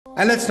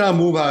And let's now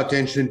move our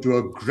attention to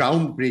a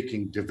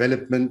groundbreaking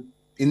development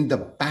in the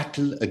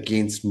battle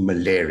against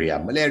malaria.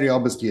 Malaria,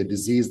 obviously a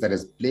disease that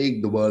has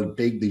plagued the world,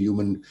 plagued the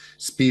human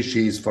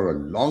species for a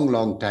long,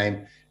 long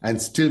time,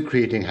 and still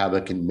creating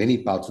havoc in many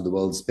parts of the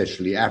world,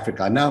 especially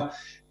Africa. Now,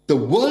 the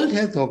World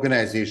Health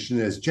Organization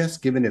has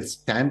just given its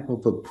stamp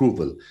of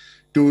approval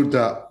to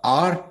the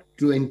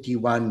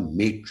R21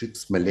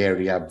 matrix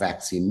malaria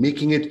vaccine,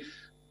 making it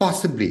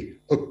possibly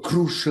a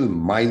crucial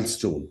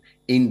milestone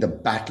in the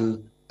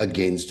battle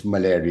against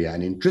malaria.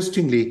 And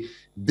interestingly,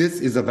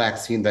 this is a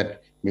vaccine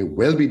that may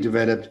well be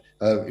developed,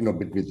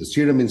 between the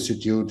Serum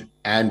Institute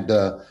and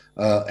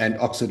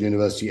Oxford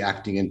University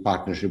acting in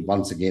partnership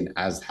once again,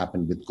 as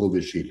happened with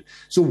Covishield.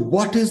 So,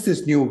 what is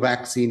this new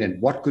vaccine,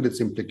 and what could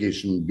its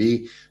implication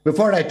be?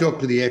 Before I talk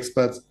to the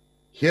experts,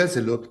 here's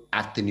a look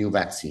at the new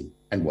vaccine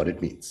and what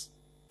it means.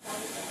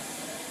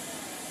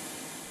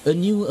 A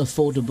new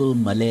affordable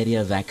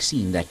malaria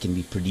vaccine that can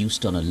be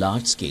produced on a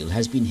large scale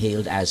has been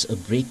hailed as a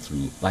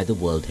breakthrough by the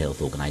World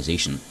Health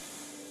Organization.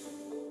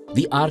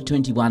 The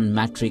R21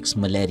 matrix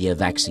malaria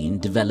vaccine,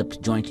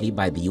 developed jointly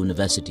by the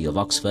University of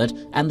Oxford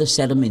and the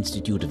Serum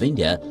Institute of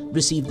India,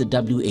 received the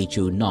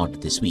WHO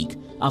nod this week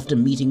after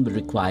meeting the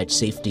required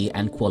safety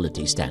and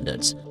quality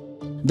standards.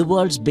 The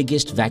world's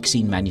biggest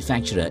vaccine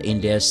manufacturer,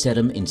 India's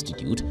Serum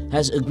Institute,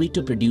 has agreed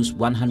to produce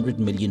 100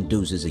 million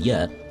doses a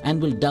year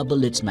and will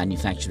double its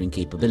manufacturing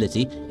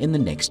capability in the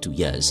next 2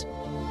 years.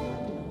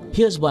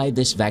 Here's why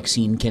this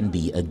vaccine can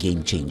be a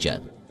game changer.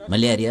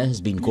 Malaria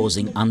has been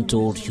causing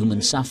untold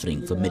human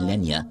suffering for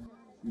millennia.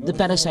 The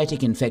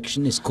parasitic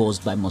infection is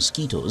caused by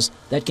mosquitoes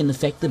that can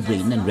affect the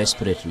brain and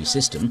respiratory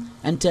system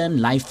and turn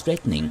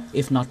life-threatening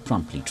if not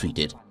promptly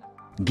treated.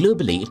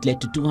 Globally, it led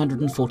to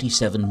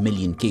 247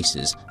 million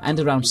cases and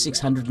around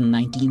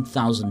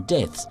 619,000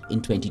 deaths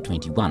in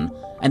 2021,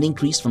 an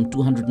increase from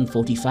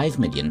 245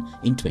 million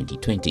in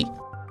 2020.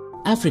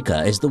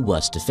 Africa is the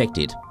worst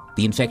affected.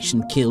 The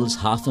infection kills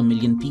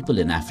 500,000 people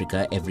in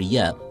Africa every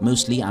year,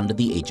 mostly under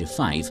the age of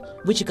 5,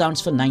 which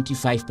accounts for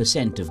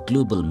 95% of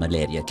global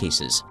malaria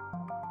cases.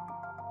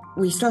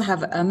 We still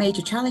have a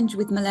major challenge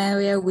with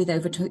malaria, with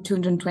over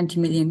 220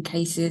 million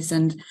cases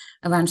and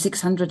around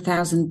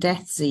 600,000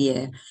 deaths a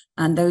year.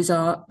 And those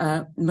are,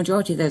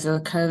 majority of those are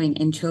occurring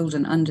in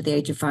children under the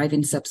age of 5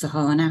 in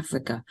sub-Saharan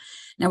Africa.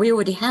 Now, we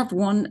already have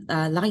one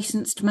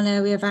licensed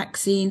malaria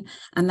vaccine,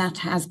 and that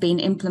has been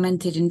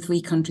implemented in 3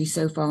 countries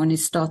so far and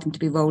is starting to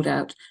be rolled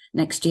out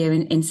next year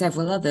in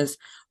several others.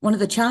 One of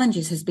the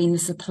challenges has been the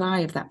supply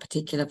of that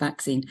particular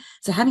vaccine.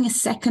 So having a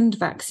second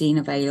vaccine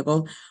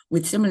available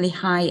with similarly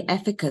high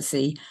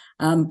efficacy,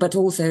 but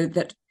also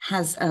that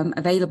has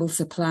available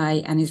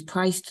supply and is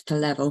priced at a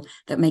level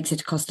that makes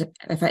it a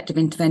cost-effective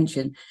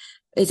intervention,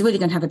 is really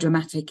going to have a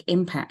dramatic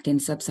impact in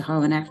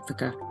sub-Saharan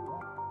Africa.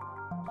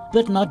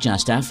 But not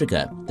just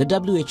Africa. The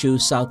WHO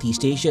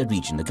Southeast Asia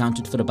region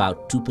accounted for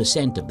about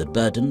 2% of the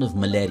burden of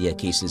malaria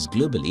cases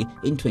globally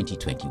in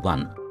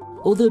 2021.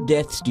 Although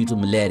deaths due to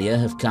malaria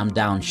have come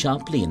down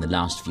sharply in the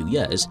last few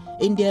years,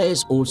 India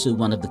is also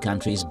one of the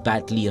countries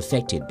badly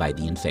affected by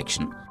the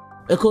infection.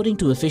 According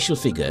to official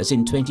figures,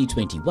 in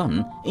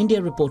 2021,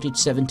 India reported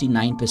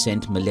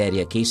 79%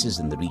 malaria cases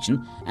in the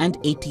region and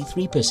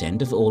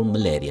 83% of all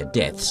malaria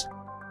deaths.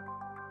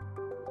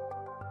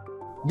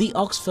 The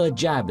Oxford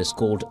jab is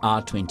called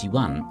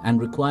R21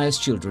 and requires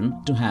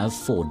children to have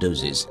 4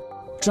 doses.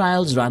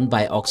 Trials run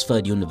by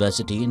Oxford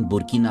University in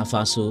Burkina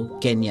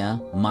Faso, Kenya,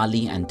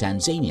 Mali and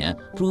Tanzania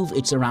prove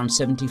it's around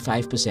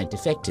 75%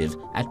 effective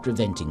at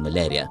preventing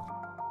malaria.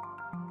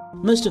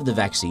 Most of the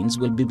vaccines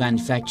will be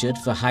manufactured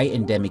for high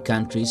endemic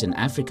countries in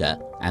Africa,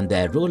 and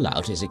their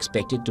rollout is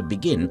expected to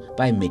begin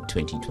by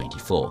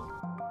mid-2024.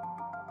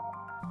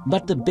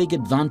 But the big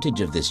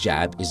advantage of this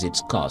jab is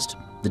its cost.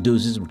 The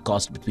doses would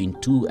cost between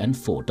 $2 and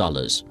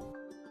 $4.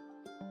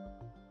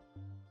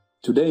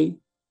 Today,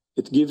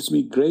 it gives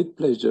me great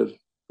pleasure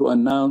to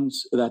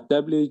announce that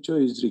WHO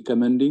is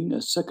recommending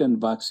a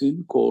second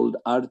vaccine called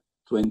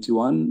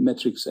R21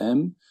 Matrix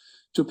M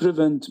to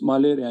prevent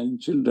malaria in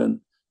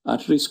children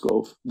at risk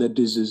of the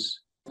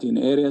disease. In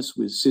areas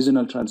with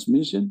seasonal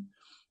transmission,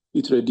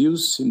 it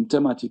reduced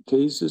symptomatic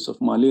cases of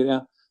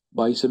malaria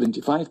by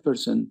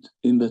 75%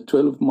 in the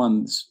 12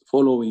 months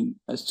following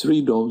a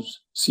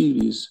 3-dose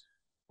series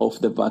of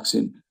the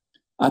vaccine.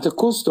 At a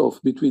cost of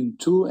between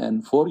 $2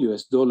 and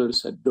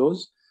 $4 a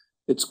dose,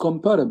 it's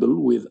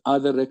comparable with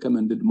other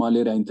recommended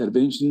malaria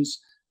interventions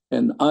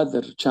and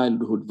other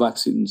childhood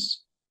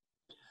vaccines.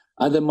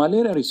 As a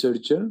malaria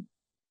researcher,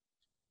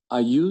 I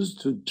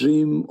used to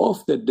dream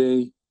of the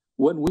day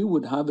when we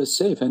would have a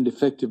safe and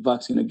effective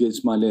vaccine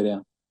against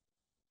malaria.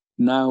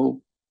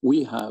 Now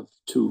we have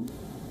 2.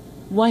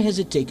 Why has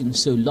it taken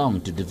so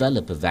long to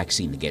develop a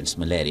vaccine against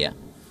malaria?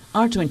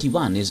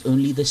 R21 is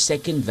only the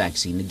second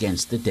vaccine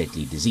against the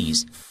deadly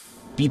disease.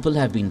 People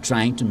have been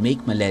trying to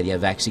make malaria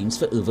vaccines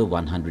for over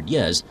 100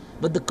 years,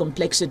 but the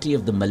complexity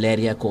of the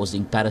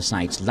malaria-causing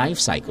parasite's life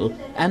cycle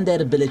and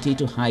their ability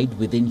to hide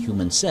within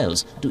human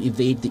cells to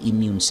evade the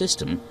immune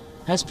system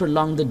has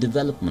prolonged the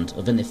development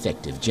of an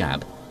effective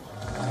jab.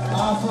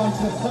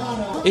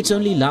 It's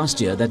only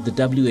last year that the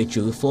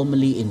WHO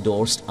formally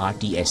endorsed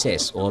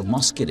RTSS, or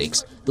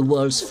Mosquirix, the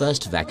world's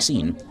first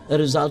vaccine, a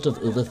result of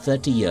over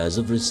 30 years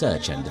of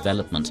research and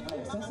development.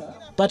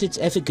 But its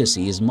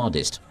efficacy is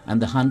modest,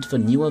 and the hunt for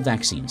newer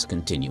vaccines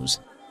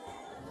continues.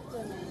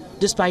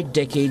 Despite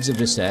decades of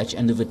research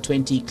and over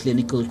 20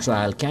 clinical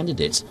trial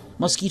candidates,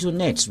 mosquito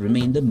nets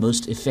remain the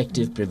most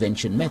effective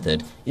prevention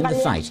method in the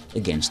fight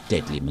against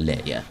deadly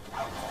malaria.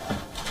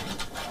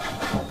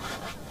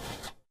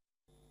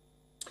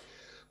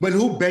 Well,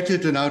 who better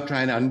to now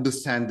try and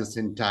understand this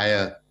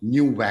entire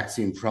new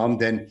vaccine from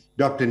than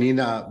Dr.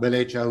 Nina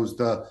Velecha, who's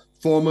the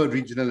former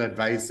regional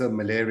advisor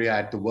malaria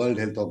at the World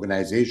Health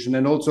Organization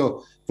and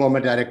also former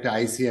director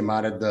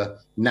ICMR at the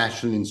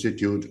National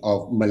Institute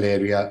of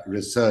Malaria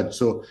Research.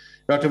 So,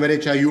 Dr.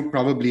 Velecha,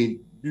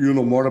 you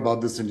know more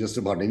about this than just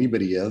about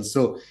anybody else.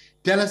 So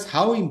tell us,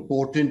 how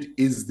important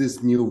is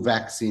this new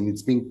vaccine?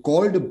 It's being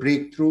called a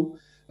breakthrough.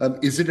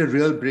 Is it a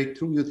real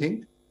breakthrough, you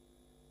think?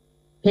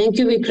 Thank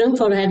you, Vikram,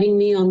 for having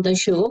me on the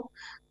show.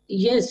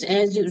 Yes,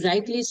 as you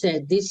rightly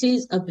said, this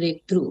is a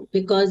breakthrough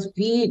because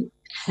we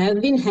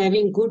have been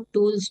having good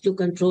tools to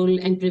control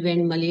and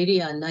prevent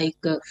malaria, like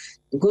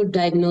good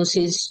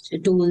diagnosis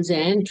tools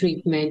and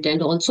treatment,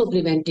 and also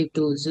preventive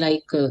tools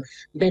like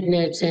bed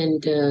nets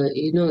and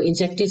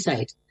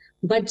insecticides.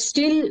 But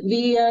still,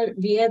 we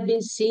have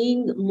been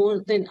seeing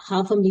more than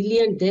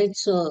 500,000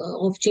 deaths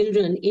of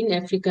children in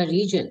Africa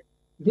region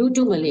due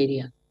to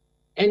malaria.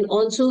 And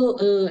also,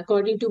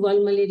 according to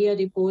World Malaria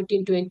Report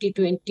in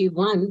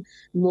 2021,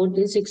 more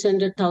than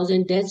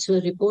 600,000 deaths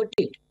were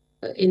reported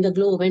in the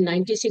globe, and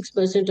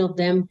 96% of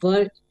them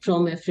were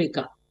from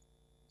Africa.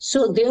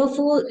 So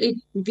therefore,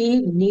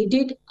 we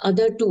needed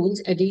other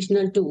tools,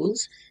 additional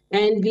tools,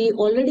 and we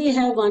already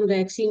have one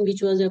vaccine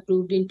which was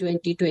approved in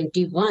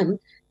 2021,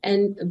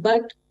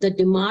 but the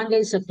demand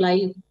and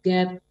supply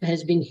gap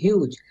has been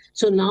huge.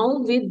 So now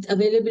with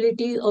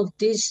availability of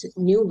this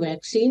new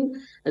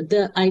vaccine,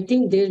 I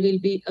think there will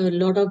be a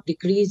lot of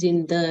decrease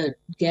in the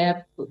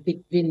gap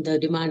between the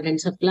demand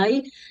and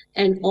supply.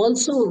 And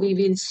also we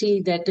will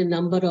see that the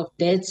number of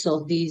deaths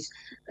of these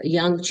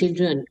young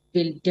children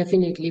will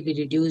definitely be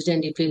reduced,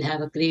 and it will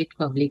have a great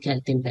public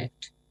health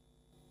impact.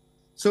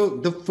 So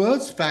the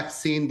first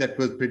vaccine that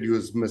was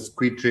produced,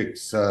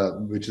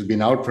 Mosquirix, which has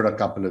been out for a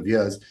couple of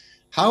years,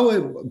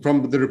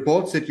 from the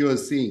reports that you are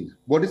seeing,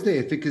 what is the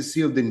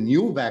efficacy of the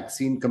new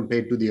vaccine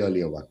compared to the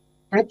earlier one?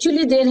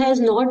 Actually, there has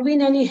not been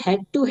any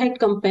head-to-head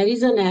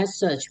comparison as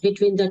such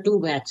between the two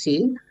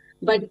vaccines.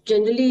 But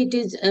generally, it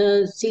is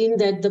seen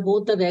that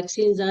both the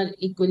vaccines are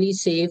equally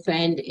safe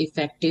and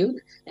effective.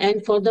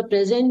 And for the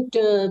present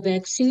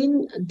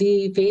vaccine,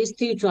 the phase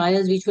 3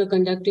 trials, which were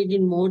conducted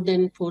in more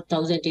than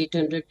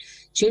 4,800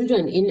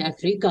 children in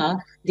Africa,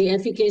 the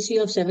efficacy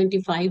of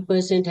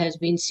 75% has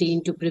been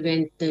seen to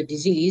prevent the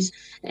disease.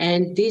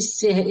 And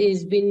this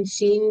has been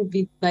seen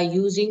by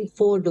using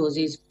 4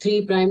 doses,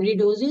 3 primary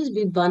doses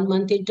with 1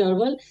 month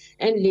interval,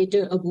 and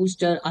later a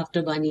booster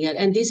after 1 year.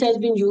 And this has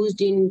been used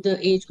in the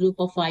age group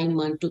of 5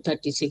 months to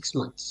 36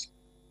 months.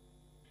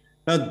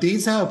 Now,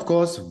 these are, of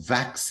course,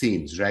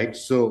 vaccines, right?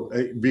 So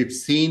we've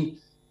seen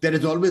there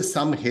is always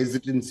some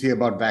hesitancy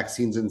about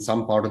vaccines in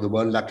some part of the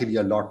world, luckily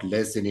a lot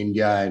less in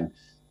India and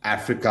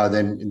Africa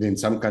than in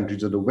some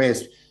countries of the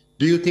West.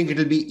 Do you think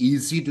it'll be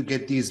easy to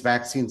get these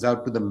vaccines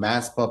out to the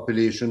mass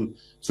population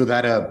so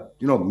that a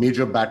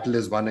major battle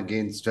is won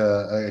against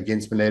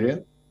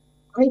malaria?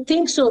 I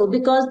think so,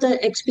 because the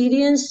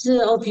experience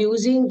of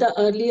using the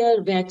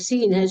earlier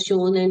vaccine has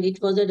shown, and it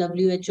was a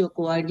WHO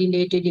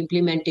coordinated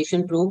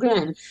implementation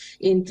program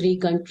in 3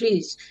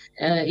 countries,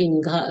 in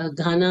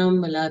Ghana,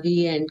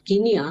 Malawi, and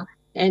Kenya.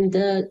 And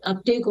the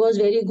uptake was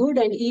very good.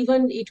 And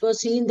even it was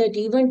seen that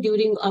even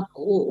during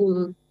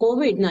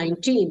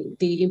COVID-19,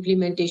 the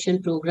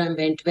implementation program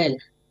went well.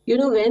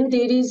 When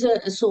there is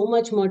so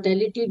much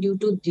mortality due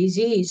to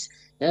disease,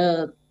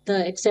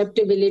 the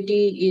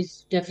acceptability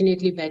is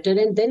definitely better.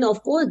 And then,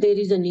 of course, there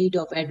is a need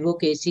of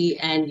advocacy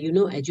and,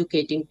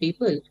 educating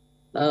people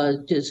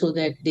so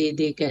that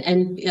they can.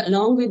 And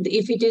along with,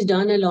 if it is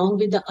done along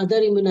with the other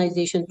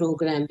immunization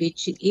program,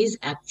 which is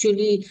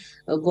actually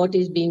what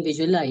is being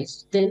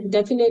visualized, then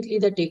definitely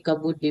the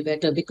take-up would be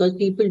better, because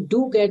people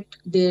do get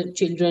their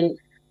children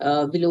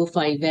below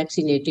 5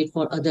 vaccinated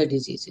for other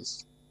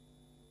diseases.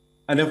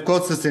 And of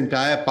course, this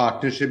entire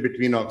partnership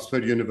between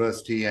Oxford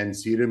University and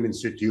Serum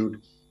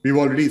Institute, we've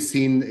already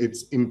seen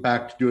its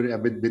impact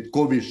with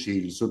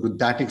Covishield. So to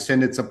that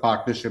extent, it's a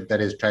partnership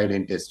that is tried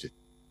and tested.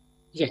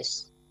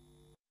 Yes.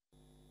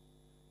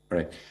 All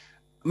right.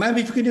 Ma'am,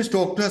 if you can just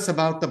talk to us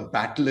about the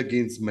battle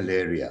against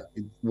malaria.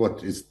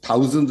 What is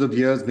thousands of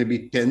years,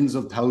 maybe tens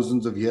of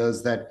thousands of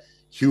years that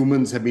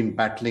humans have been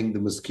battling the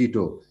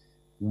mosquito.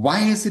 Why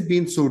has it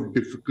been so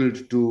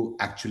difficult to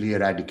actually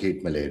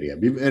eradicate malaria?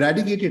 We've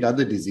eradicated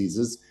other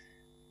diseases,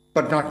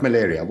 but not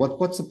malaria.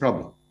 What's the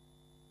problem?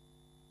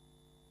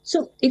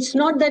 So it's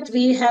not that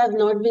we have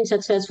not been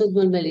successful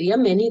with malaria.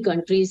 Many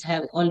countries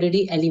have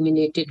already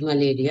eliminated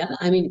malaria.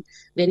 I mean,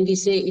 when we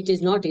say it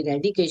is not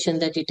eradication,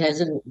 that it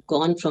hasn't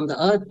gone from the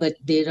earth, but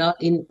there are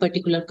in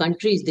particular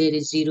countries, there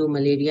is zero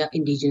malaria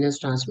indigenous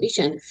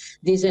transmission.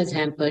 This has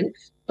happened.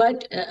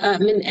 But I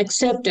mean,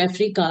 except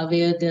Africa,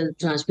 where the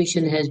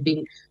transmission has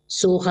been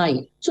so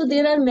high. So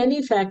there are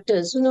many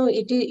factors.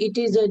 It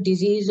is a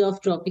disease of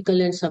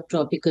tropical and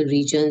subtropical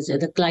regions.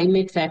 The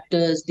climate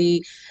factors,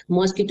 the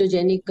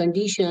mosquitogenic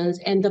conditions,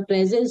 and the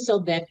presence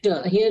of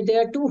vector. Here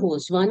there are two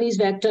hosts. One is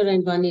vector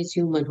and one is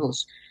human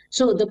host.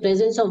 So the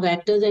presence of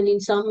vectors, and in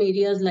some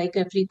areas like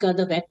Africa,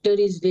 the vector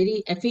is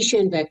very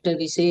efficient vector.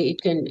 We say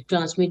it can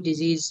transmit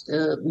disease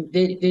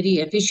very, very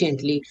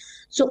efficiently.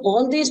 So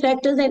all these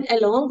factors, and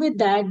along with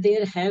that,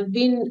 there have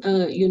been,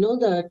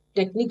 the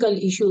technical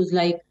issues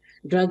like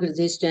drug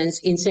resistance,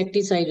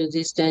 insecticide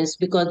resistance,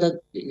 because the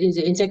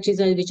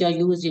insecticides which are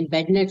used in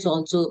bed nets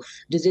also,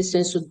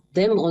 resistance to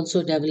them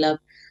also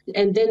develop.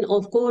 And then,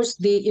 of course,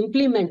 the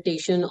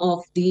implementation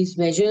of these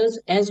measures,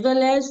 as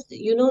well as,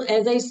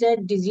 as I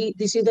said, disease,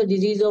 this is the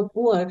disease of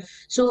poor.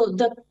 So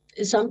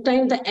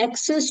sometimes the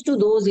access to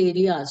those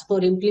areas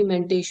for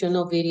implementation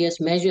of various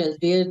measures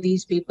where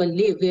these people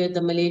live, where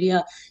the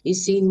malaria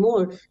is seen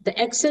more, the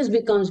access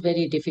becomes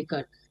very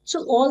difficult.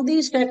 So all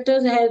these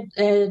factors have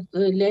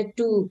led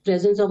to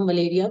presence of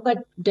malaria, but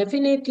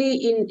definitely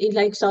in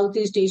like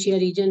Southeast Asia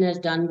region has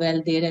done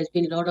well. There has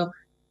been a lot of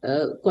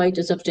quite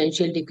a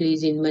substantial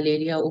decrease in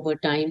malaria over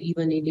time.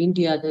 Even in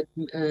India,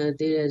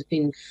 there has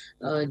been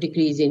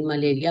decrease in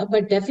malaria.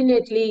 But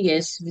definitely,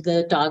 yes,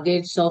 the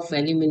targets of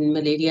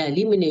malaria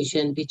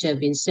elimination, which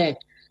have been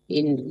set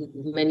in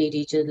many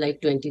regions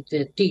like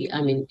 2030,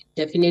 I mean,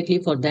 definitely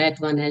for that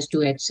one has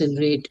to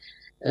accelerate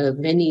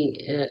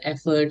many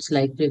efforts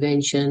like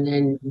prevention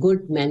and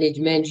good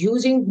management,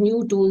 using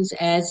new tools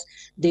as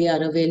they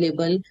are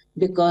available,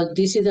 because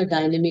this is a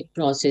dynamic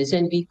process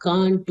and we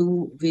can't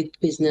do with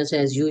business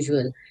as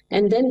usual.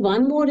 And then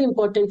one more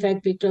important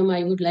fact, Vikram,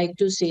 I would like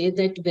to say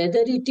that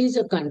whether it is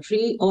a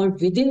country or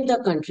within the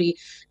country,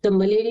 the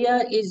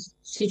malaria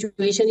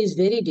situation is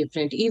very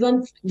different.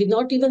 Even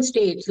not even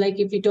states, like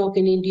if we talk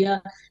in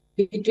India,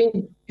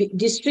 between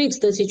districts,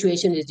 the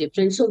situation is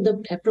different. So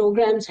the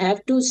programs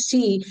have to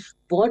see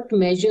what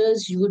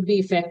measures would be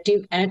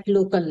effective at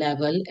local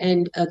level.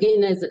 And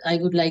again, as I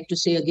would like to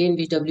say again,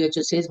 which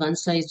WHO says, one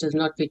size does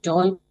not fit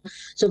all.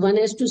 So one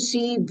has to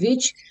see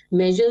which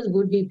measures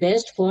would be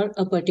best for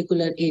a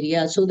particular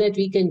area so that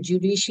we can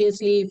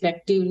judiciously,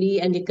 effectively,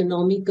 and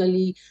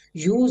economically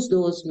use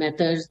those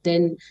methods.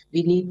 Then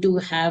we need to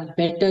have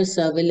better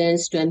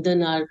surveillance,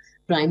 strengthen our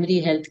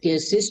primary healthcare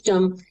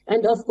system.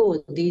 And of course,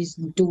 these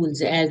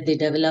tools, as they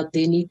develop,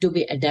 they need to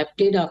be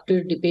adapted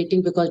after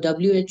debating, because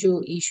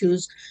WHO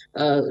issues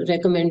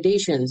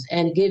recommendations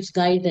and gives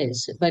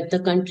guidance, but the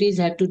countries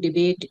have to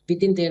debate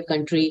within their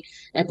country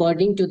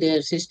according to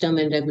their system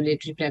and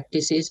regulatory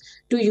practices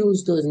to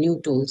use those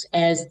new tools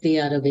as they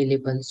are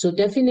available. So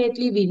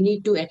definitely we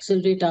need to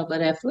accelerate our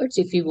efforts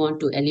if we want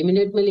to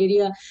eliminate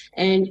malaria.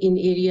 And in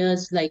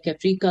areas like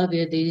Africa,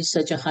 where there is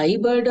such a high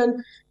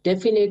burden,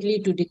 definitely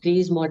to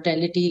decrease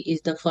mortality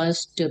is the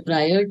first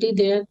priority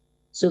there.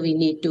 So we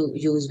need to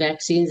use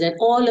vaccines and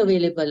all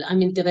available. I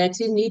mean, the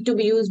vaccines need to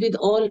be used with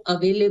all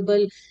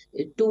available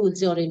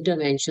tools or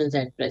interventions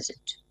at present.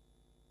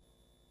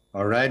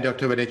 All right,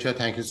 Dr. Vadecha,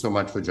 thank you so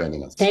much for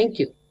joining us. Thank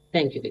you.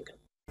 Thank you, Vikram.